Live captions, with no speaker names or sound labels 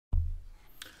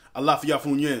Alafia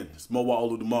Funyen, it's Mowa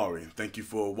Olodumare. Thank you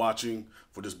for watching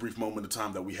for this brief moment of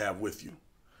time that we have with you.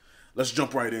 Let's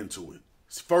jump right into it.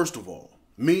 First of all,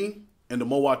 me and the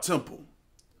Mowa Temple,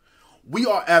 we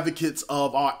are advocates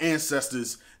of our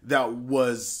ancestors that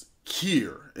was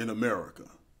here in America,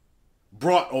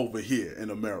 brought over here in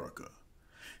America.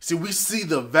 See, we see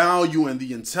the value and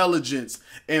the intelligence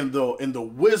and the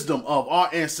wisdom of our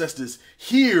ancestors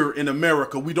here in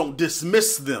America. We don't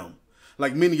dismiss them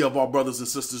like many of our brothers and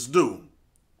sisters do.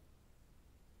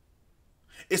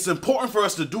 It's important for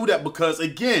us to do that because,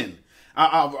 again,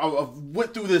 I've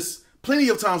went through this plenty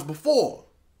of times before.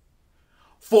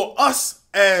 For us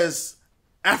as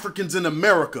Africans in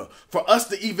America, for us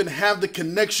to even have the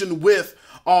connection with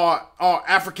our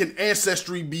African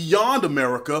ancestry beyond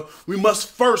America, we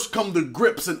must first come to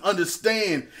grips and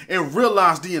understand and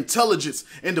realize the intelligence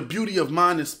and the beauty of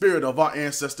mind and spirit of our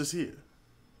ancestors here.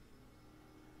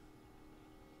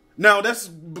 Now, that's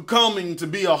becoming to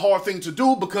be a hard thing to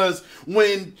do because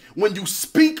when you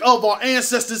speak of our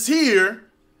ancestors here,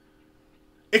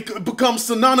 it becomes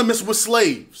synonymous with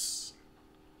slaves.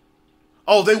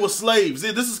 Oh, they were slaves.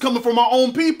 This is coming from our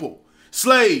own people.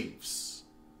 Slaves.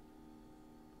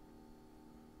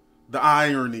 The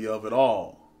irony of it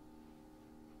all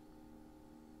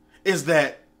is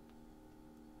that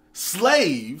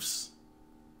slaves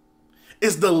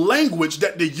is the language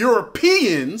that the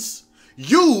Europeans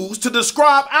use to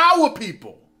describe our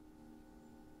people.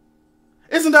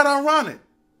 Isn't that ironic?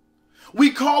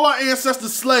 We call our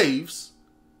ancestors slaves,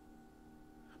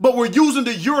 but we're using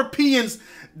the Europeans'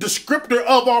 descriptor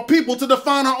of our people to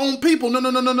define our own people.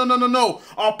 No.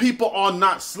 Our people are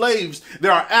not slaves.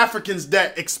 There are Africans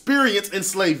that experience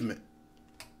enslavement.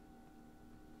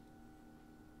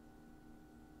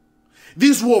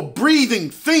 These were breathing,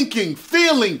 thinking,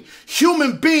 feeling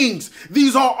human beings.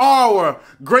 These are our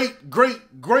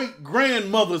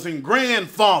great-great-great-grandmothers and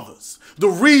grandfathers. The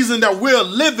reason that we're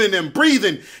living and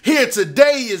breathing here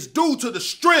today is due to the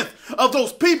strength of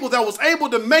those people that was able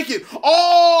to make it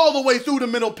all the way through the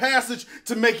Middle Passage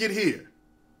to make it here.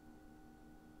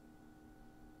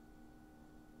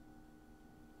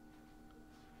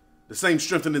 The same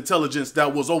strength and intelligence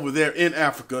that was over there in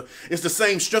Africa is the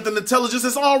same strength and intelligence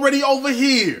that's already over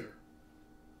here.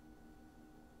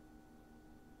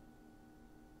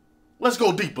 Let's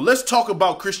go deeper. Let's talk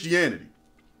about Christianity.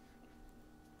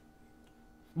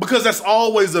 Because that's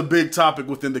always a big topic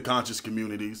within the conscious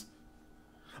communities.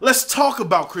 Let's talk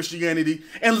about Christianity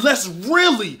and let's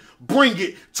really bring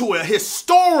it to a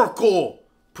historical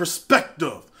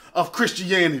perspective of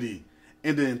Christianity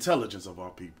and the intelligence of our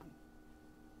people.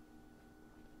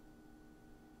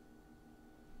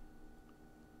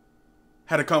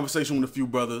 Had a conversation with a few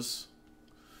brothers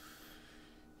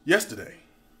yesterday.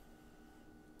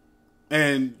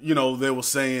 And, they were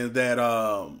saying that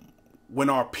when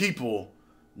our people,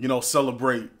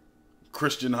 celebrate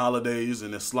Christian holidays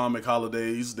and Islamic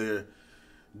holidays, they're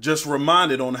just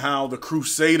reminded on how the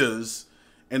Crusaders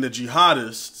and the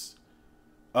jihadists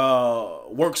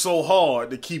work so hard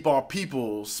to keep our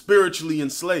people spiritually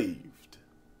enslaved.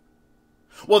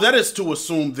 Well, that is to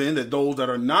assume then that those that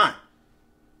are not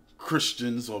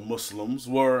Christians or Muslims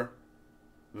were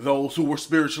those who were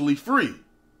spiritually free.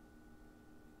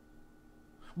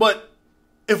 But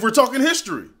if we're talking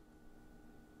history,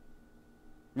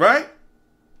 right?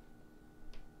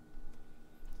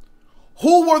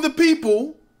 Who were the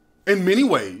people in many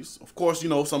ways? Of course,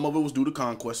 some of it was due to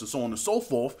conquest and so on and so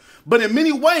forth. But in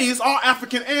many ways, our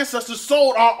African ancestors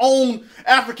sold our own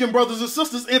African brothers and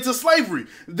sisters into slavery.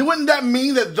 Wouldn't that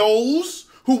mean that those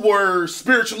who were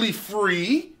spiritually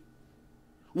free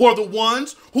were the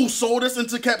ones who sold us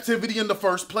into captivity in the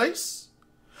first place?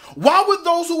 Why would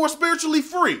those who were spiritually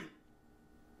free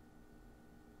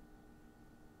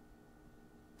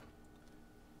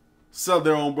sell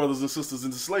their own brothers and sisters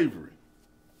into slavery?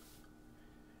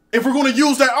 If we're going to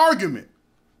use that argument,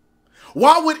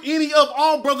 why would any of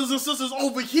our brothers and sisters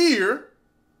over here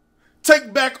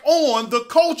take back on the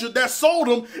culture that sold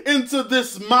them into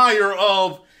this mire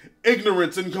of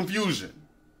ignorance and confusion?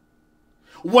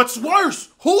 What's worse?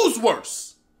 Who's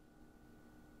worse?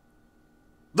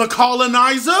 The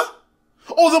colonizer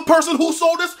or the person who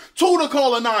sold us to the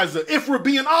colonizer? If we're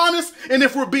being honest and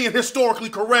if we're being historically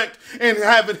correct and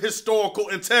having historical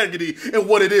integrity in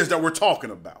what it is that we're talking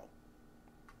about.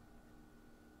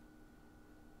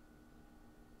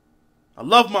 I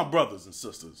love my brothers and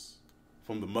sisters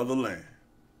from the motherland.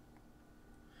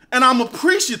 And I'm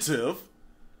appreciative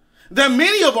that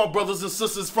many of our brothers and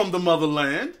sisters from the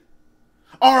motherland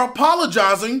are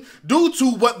apologizing due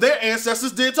to what their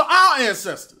ancestors did to our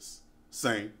ancestors.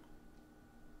 Same.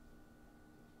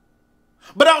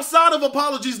 But outside of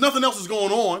apologies, nothing else is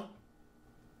going on.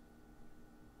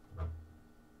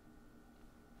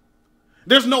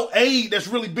 There's no aid that's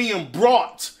really being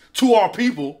brought to our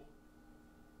people.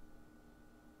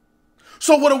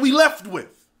 So what are we left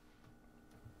with?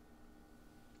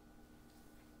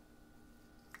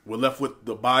 We're left with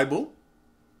the Bible.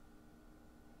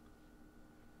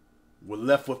 We're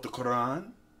left with the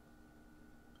Quran.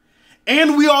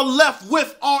 And we are left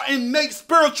with our innate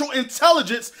spiritual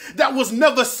intelligence that was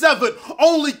never severed,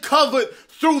 only covered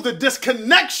through the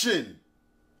disconnection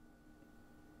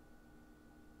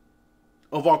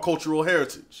of our cultural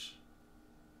heritage.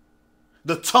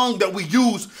 The tongue that we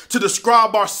use to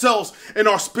describe ourselves and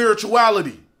our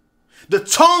spirituality. The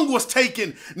tongue was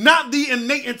taken, not the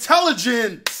innate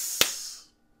intelligence.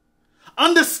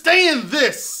 Understand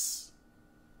this.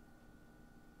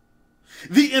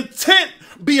 The intent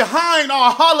behind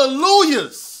our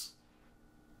hallelujahs.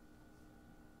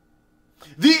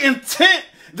 The intent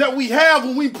that we have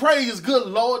when we praise good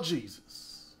Lord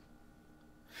Jesus.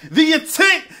 The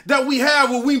intent that we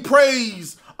have when we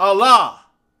praise Allah.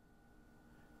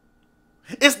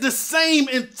 It's the same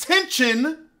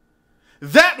intention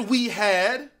that we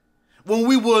had when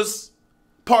we was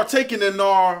partaking in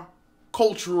our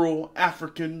cultural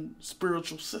African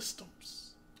spiritual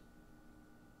systems.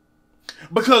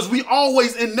 Because we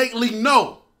always innately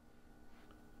know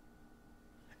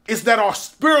is that our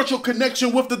spiritual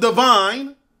connection with the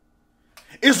divine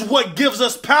is what gives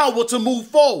us power to move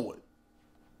forward.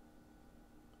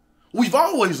 We've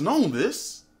always known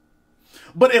this.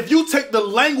 But if you take the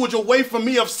language away from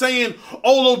me of saying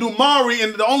Olodumare,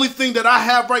 and the only thing that I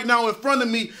have right now in front of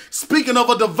me, speaking of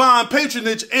a divine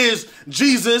patronage, is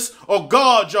Jesus or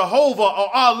God, Jehovah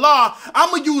or Allah, I'm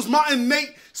going to use my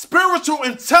innate spiritual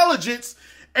intelligence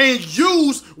and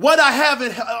use what I have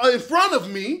in front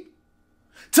of me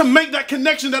to make that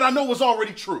connection that I know is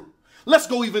already true. Let's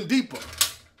go even deeper.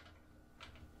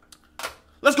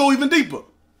 Let's go even deeper.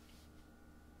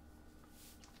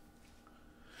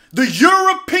 The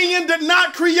European did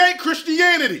not create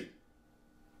Christianity.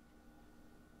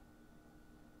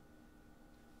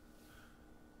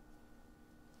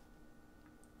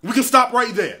 We can stop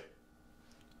right there.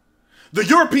 The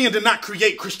European did not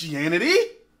create Christianity.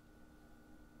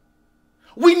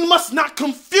 We must not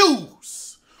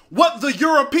confuse what the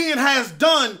European has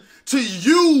done to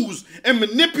use and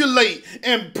manipulate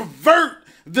and pervert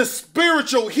the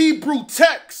spiritual Hebrew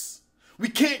text. We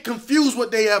can't confuse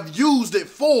what they have used it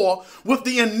for with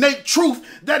the innate truth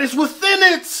that is within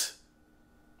it.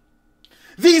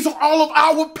 These are all of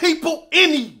our people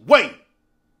anyway.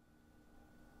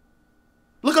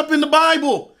 Look up in the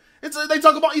Bible. They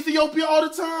talk about Ethiopia all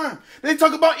the time. They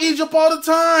talk about Egypt all the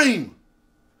time.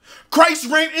 Christ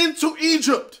ran into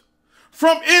Egypt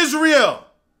from Israel.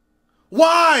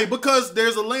 Why? Because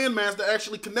there's a landmass that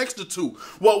actually connects the two.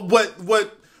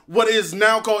 What is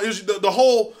now called the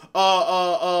whole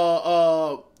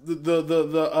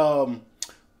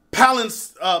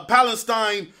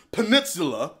Palestine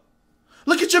Peninsula.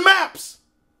 Look at your maps.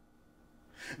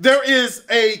 There is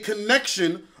a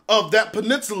connection of that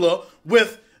peninsula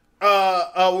with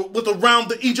around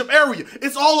the Egypt area.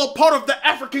 It's all a part of the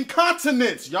African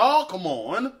continent, y'all. Come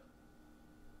on.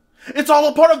 It's all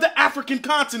a part of the African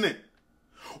continent.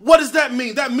 What does that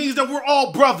mean? That means that we're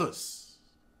all brothers.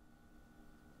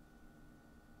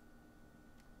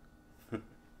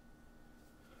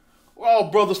 We're all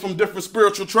brothers from different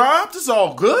spiritual tribes. It's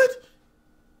all good.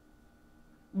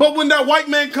 But when that white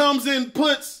man comes and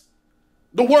puts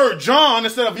the word John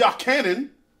instead of Yachanan,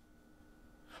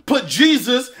 put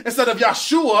Jesus instead of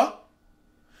Yeshua,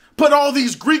 put all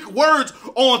these Greek words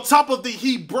on top of the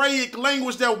Hebraic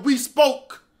language that we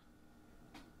spoke.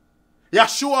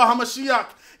 Yeshua HaMashiach,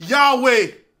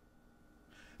 Yahweh,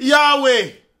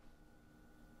 Yahweh.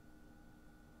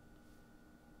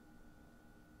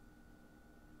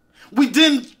 We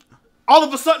didn't all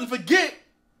of a sudden forget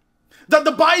that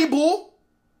the Bible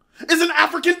is an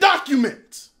African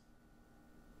document.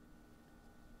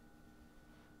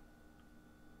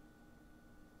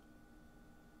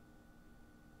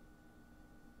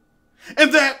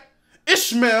 And that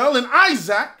Ishmael and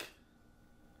Isaac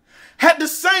had the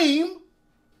same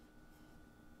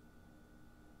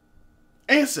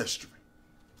ancestry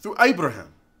through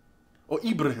Abraham or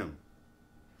Ibrahim.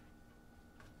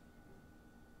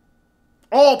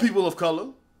 All people of color.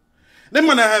 They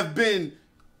might not have been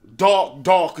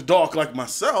dark like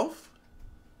myself.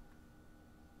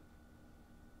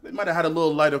 They might have had a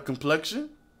little lighter complexion.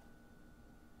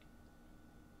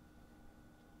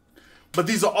 But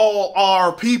these are all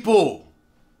our people.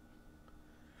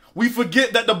 We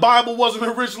forget that the Bible wasn't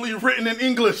originally written in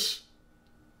English.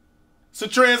 It's a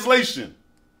translation.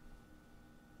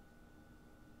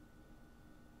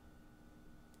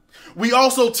 We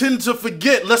also tend to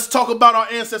forget. Let's talk about our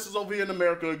ancestors over here in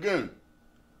America again.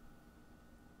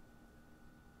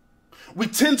 We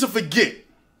tend to forget.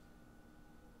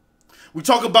 We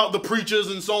talk about the preachers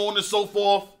and so on and so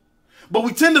forth. But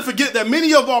we tend to forget that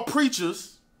many of our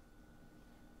preachers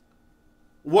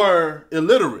were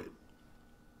illiterate.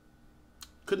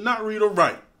 Could not read or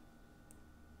write.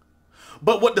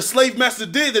 But what the slave master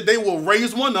did, that they will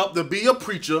raise one up to be a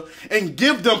preacher and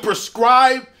give them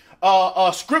prescribed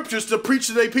scriptures to preach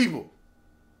to their people.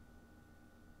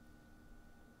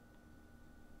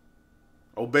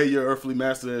 Obey your earthly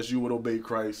master as you would obey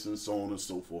Christ, and so on and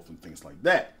so forth, and things like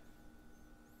that.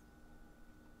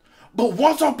 But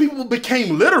once our people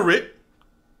became literate,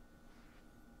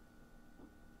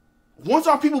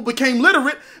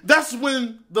 that's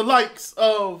when the likes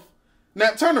of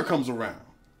Nat Turner comes around.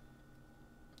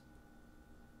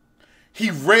 He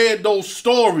read those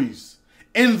stories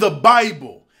in the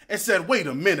Bible and said, wait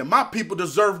a minute, my people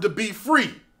deserve to be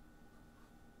free.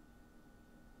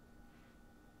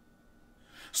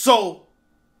 So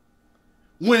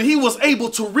when he was able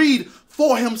to read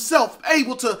for himself,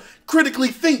 able to critically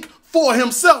think for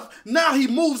himself, now he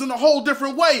moves in a whole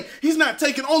different way. He's not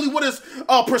taking only what is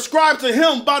prescribed to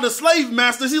him by the slave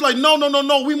masters. He's like,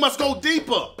 no, we must go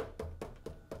deeper.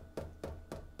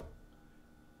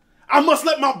 I must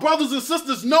let my brothers and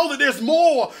sisters know that there's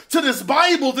more to this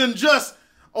Bible than just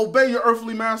obey your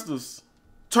earthly masters.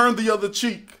 Turn the other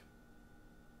cheek.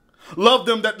 Love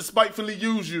them that despitefully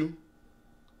use you.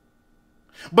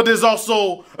 But there's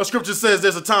also, a scripture says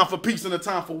there's a time for peace and a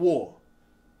time for war.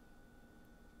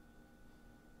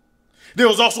 There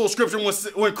was also a scripture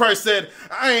when Christ said,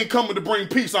 I ain't coming to bring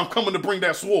peace, I'm coming to bring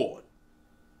that sword.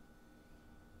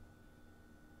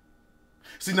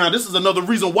 See, now this is another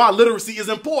reason why literacy is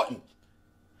important.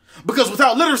 Because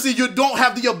without literacy, you don't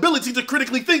have the ability to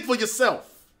critically think for yourself.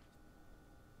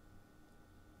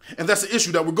 And that's the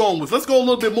issue that we're going with. Let's go a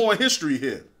little bit more in history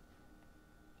here.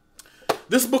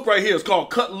 This book right here is called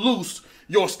Cut Loose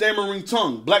Your Stammering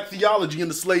Tongue, Black Theology in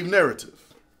the Slave Narrative.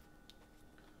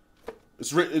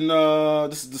 It's written,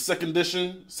 this is the second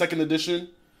edition.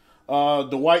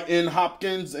 Dwight N.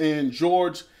 Hopkins and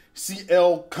George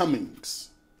C.L. Cummings.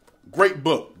 Great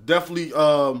book. Definitely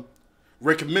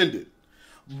recommended.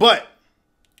 But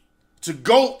to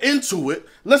go into it,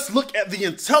 let's look at the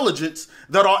intelligence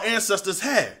that our ancestors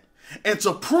had. And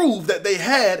to prove that they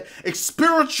had a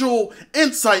spiritual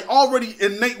insight already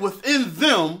innate within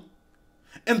them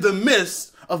in the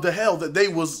midst of the hell that they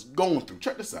was going through.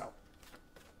 Check this out.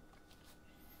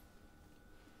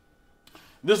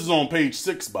 This is on page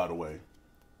 6, by the way.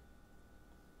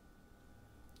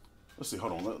 Let's see.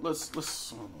 Hold on. Let's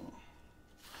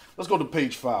go to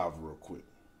page 5 real quick.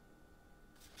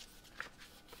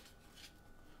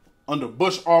 Under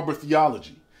Bush Arbor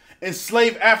theology,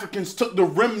 enslaved Africans took the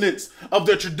remnants of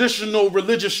their traditional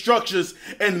religious structures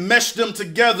and meshed them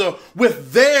together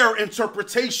with their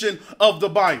interpretation of the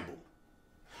Bible.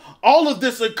 All of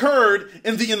this occurred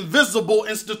in the invisible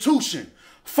institution,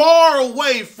 far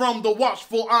away from the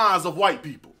watchful eyes of white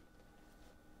people.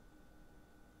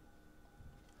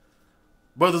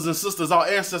 Brothers and sisters, our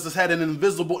ancestors had an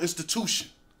invisible institution.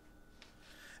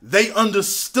 They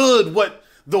understood what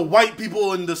the white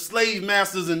people and the slave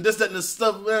masters and this, that, and this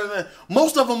stuff,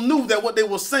 most of them knew that what they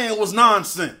were saying was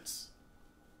nonsense.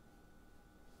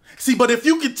 See, but if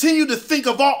you continue to think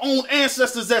of our own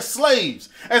ancestors as slaves,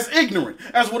 as ignorant,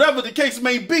 as whatever the case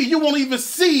may be, you won't even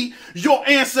see your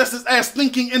ancestors as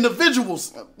thinking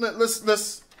individuals.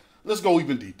 Let's go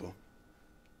even deeper.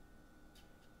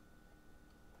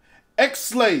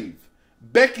 Ex-slave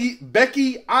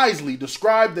Becky Isley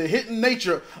described the hidden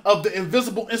nature of the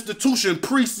invisible institution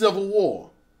pre-Civil War.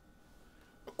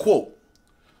 Quote,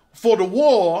 before the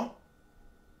war,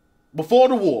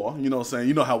 you know what I'm saying,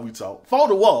 you know how we talk. Before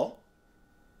the war,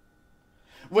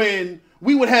 when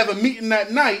we would have a meeting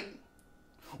at night,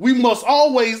 we must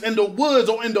always in the woods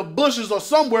or in the bushes or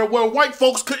somewhere where white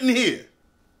folks couldn't hear.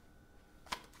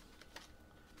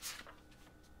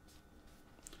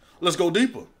 Let's go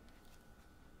deeper.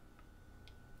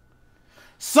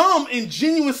 Some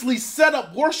ingenuously set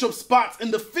up worship spots in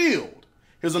the field.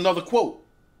 Here's another quote.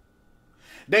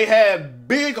 They have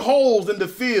big holes in the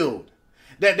field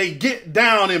that they get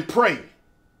down and pray.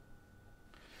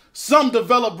 Some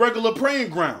develop regular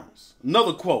praying grounds.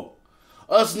 Another quote.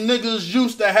 Us niggas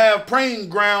used to have praying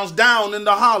grounds down in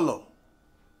the hollow.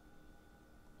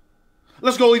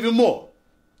 Let's go even more.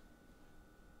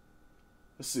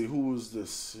 Let's see, who was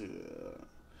this?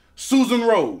 Susan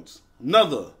Rhodes,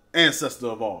 another ancestor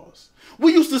of ours.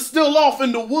 We used to steal off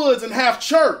in the woods and have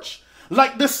church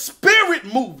like the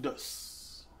Spirit moved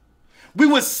us. We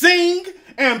would sing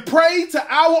and pray to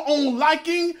our own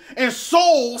liking and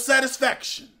soul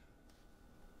satisfaction.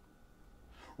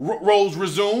 Rose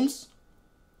resumes.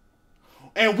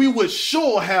 And we would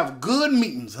sure have good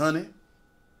meetings, honey,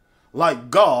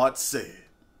 like God said.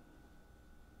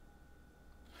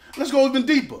 Let's go even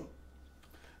deeper.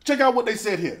 Check out what they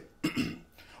said here.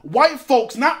 White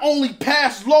folks not only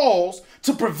passed laws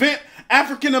to prevent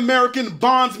African-American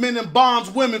bondsmen and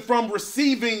bondswomen from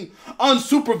receiving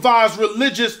unsupervised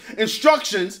religious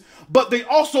instructions, but they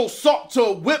also sought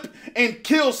to whip and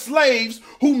kill slaves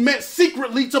who met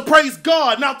secretly to praise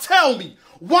God. Now tell me,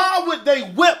 why would they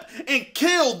whip and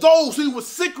kill those who would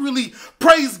secretly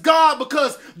praise God?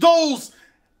 Because those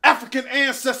African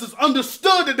ancestors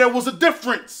understood that there was a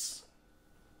difference.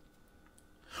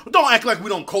 Don't act like we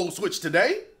don't code switch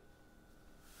today.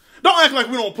 Don't act like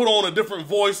we don't put on a different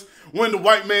voice when the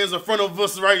white man's in front of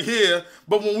us right here,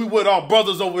 but when we with our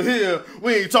brothers over here,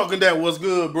 we ain't talking that what's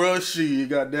good, bro. Shit,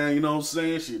 goddamn, you know what I'm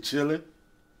saying? Shit, chilling.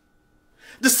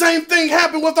 The same thing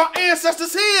happened with our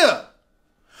ancestors here.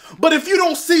 But if you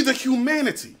don't see the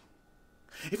humanity,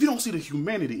 if you don't see the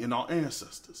humanity in our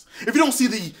ancestors, if you don't see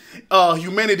the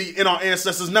humanity in our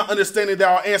ancestors, not understanding that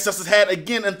our ancestors had,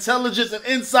 again, intelligence and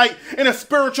insight and a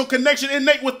spiritual connection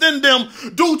innate within them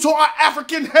due to our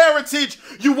African heritage,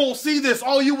 you won't see this.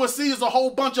 All you will see is a whole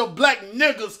bunch of black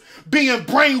niggas being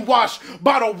brainwashed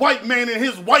by the white man and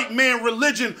his white man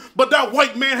religion, but that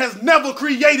white man has never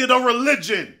created a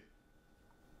religion.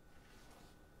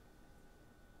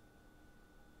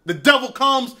 The devil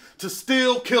comes to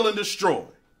steal, kill, and destroy.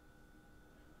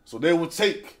 So they will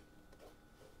take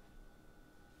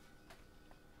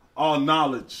our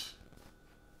knowledge.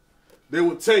 They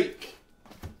will take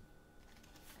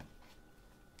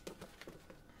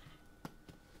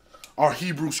our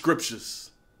Hebrew scriptures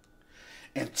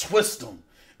and twist them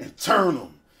and turn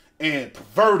them and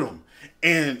pervert them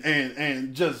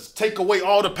and just take away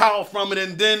all the power from it.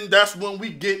 And then that's when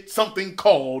we get something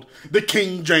called the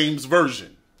King James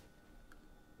Version.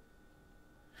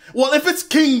 Well, if it's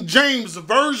King James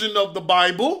Version of the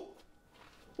Bible,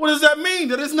 what does that mean?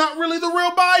 That it's not really the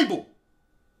real Bible.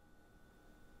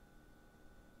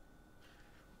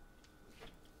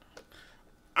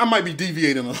 I might be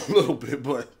deviating a little bit,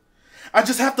 but I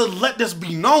just have to let this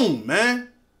be known, man.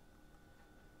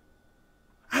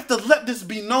 I have to let this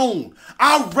be known.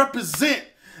 I represent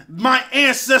my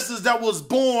ancestors that was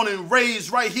born and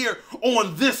raised right here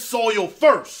on this soil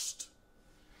first.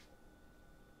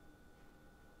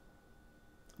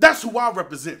 That's who I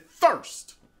represent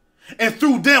first. And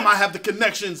through them, I have the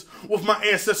connections with my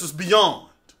ancestors beyond.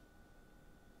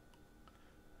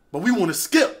 But we want to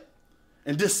skip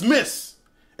and dismiss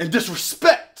and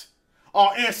disrespect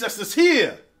our ancestors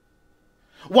here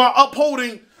while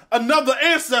upholding another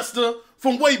ancestor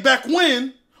from way back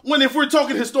when if we're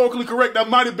talking historically correct, that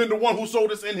might have been the one who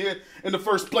sold us in here in the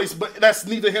first place. But that's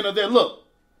neither here nor there. Look.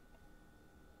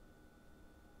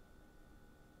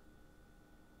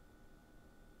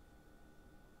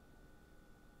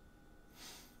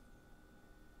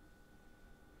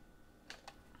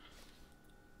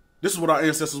 This is what our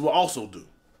ancestors will also do.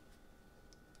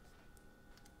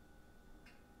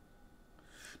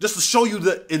 Just to show you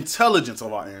the intelligence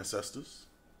of our ancestors.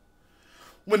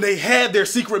 When they had their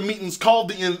secret meetings called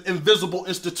the Invisible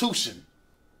Institution.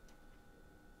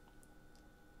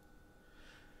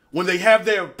 When they have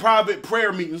their private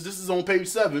prayer meetings, this is on page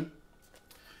 7.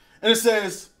 And it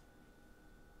says,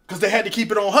 because they had to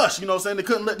keep it on hush, you know what I'm saying? They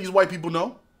couldn't let these white people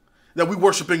know that we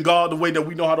worshiping God the way that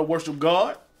we know how to worship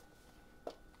God.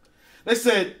 They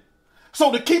said,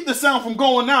 so to keep the sound from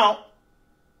going out,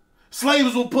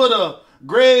 slaves will put a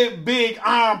great big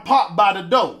iron pot by the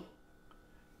door.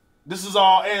 This is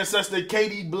our ancestor,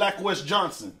 Katie Blackwest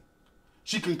Johnson.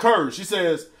 She concurs. She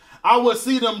says, I would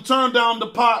see them turn down the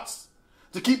pots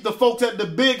to keep the folks at the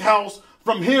big house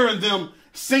from hearing them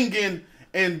singing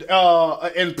and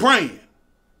praying.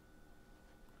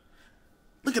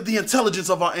 Look at the intelligence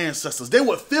of our ancestors. They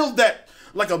would fill that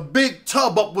like a big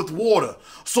tub up with water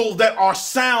so that our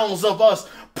sounds of us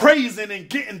praising and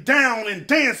getting down and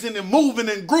dancing and moving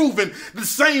and grooving the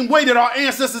same way that our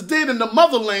ancestors did in the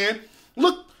motherland.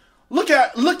 Look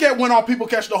at when our people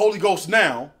catch the Holy Ghost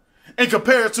now and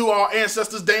compare it to our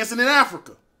ancestors dancing in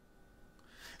Africa.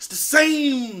 It's the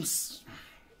same.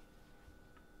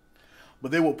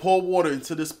 But they will pour water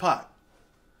into this pot.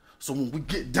 So when we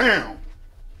get down,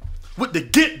 with the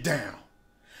get down,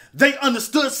 they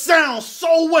understood sound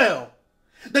so well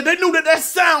that they knew that that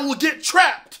sound would get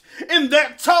trapped in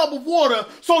that tub of water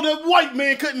so that white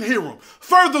man couldn't hear them.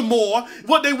 Furthermore,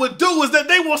 what they would do is that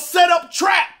they will set up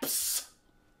traps.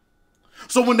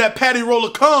 So when that patty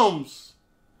roller comes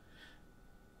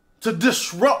to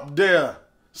disrupt their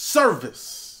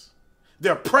service,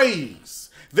 their praise,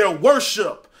 their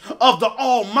worship of the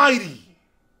Almighty,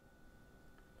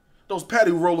 those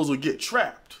patty rollers will get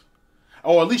trapped.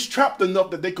 Or at least trapped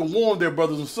enough that they can warn their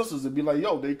brothers and sisters and be like,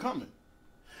 yo, they coming.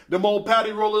 Them old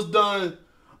patty rollers done,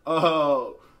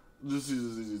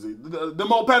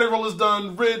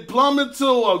 rid plummet to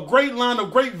a great line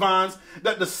of grapevines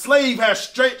that the slave has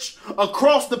stretched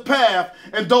across the path,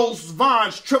 and those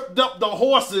vines tripped up the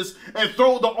horses and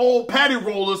throw the old patty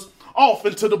rollers off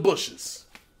into the bushes.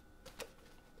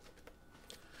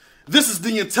 This is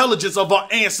the intelligence of our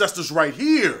ancestors right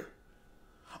here.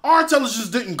 Our intelligence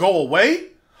didn't go away.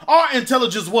 Our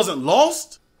intelligence wasn't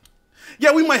lost.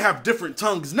 Yeah, we might have different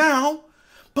tongues now,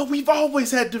 but we've always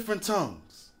had different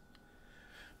tongues.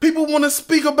 People want to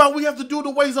speak about we have to do the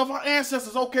ways of our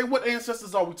ancestors. Okay, what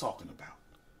ancestors are we talking about?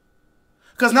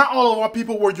 Because not all of our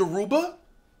people were Yoruba.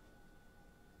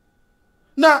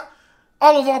 Not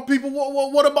all of our people,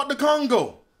 what about the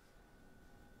Congo?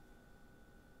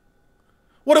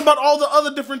 What about all the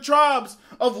other different tribes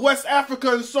of West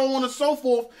Africa and so on and so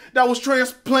forth that was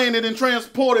transplanted and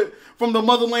transported from the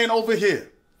motherland over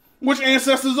here? Which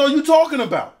ancestors are you talking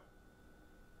about?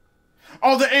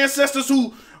 Are the ancestors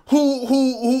who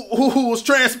was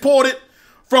transported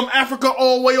from Africa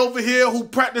all the way over here who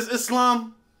practice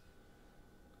Islam?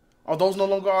 Are those no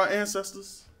longer our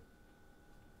ancestors?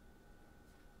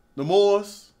 The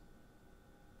Moors?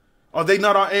 Are they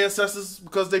not our ancestors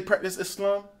because they practice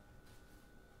Islam?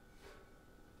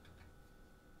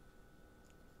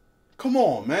 Come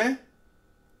on, man.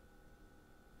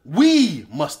 We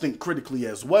must think critically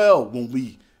as well when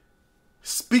we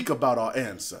speak about our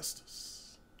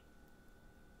ancestors.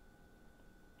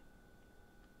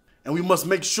 And we must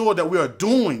make sure that we are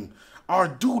doing our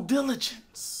due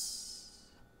diligence.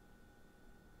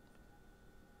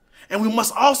 And we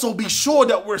must also be sure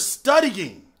that we're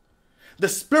studying the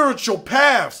spiritual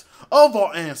paths of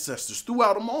our ancestors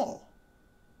throughout them all.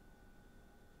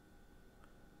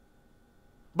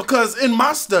 Because in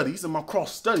my studies, in my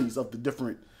cross studies of the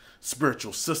different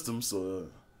spiritual systems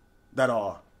that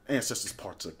our ancestors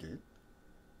partook in,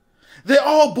 they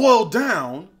all boil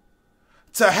down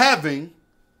to having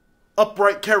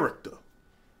upright character.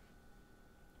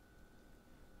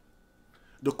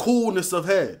 The coolness of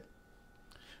head.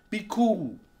 Be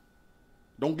cool.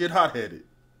 Don't get hot-headed.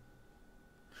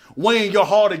 Weighing your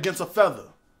heart against a feather.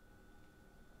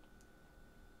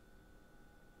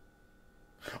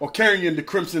 Or carrying the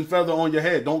crimson feather on your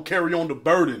head. Don't carry on the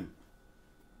burden.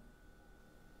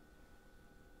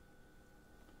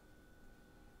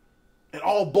 It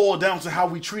all boiled down to how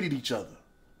we treated each other.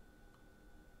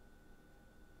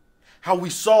 How we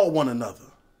saw one another.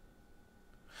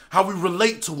 How we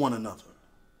relate to one another.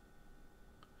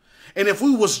 And if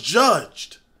we was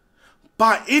judged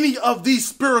by any of these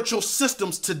spiritual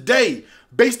systems today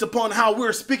based upon how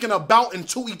we're speaking about and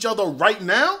to each other right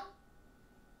now,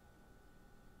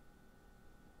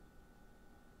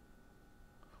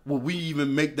 will we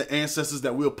even make the ancestors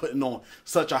that we're putting on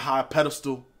such a high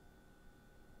pedestal?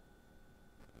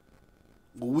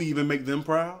 Will we even make them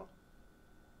proud?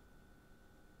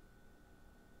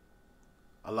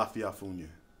 Alafia Funya.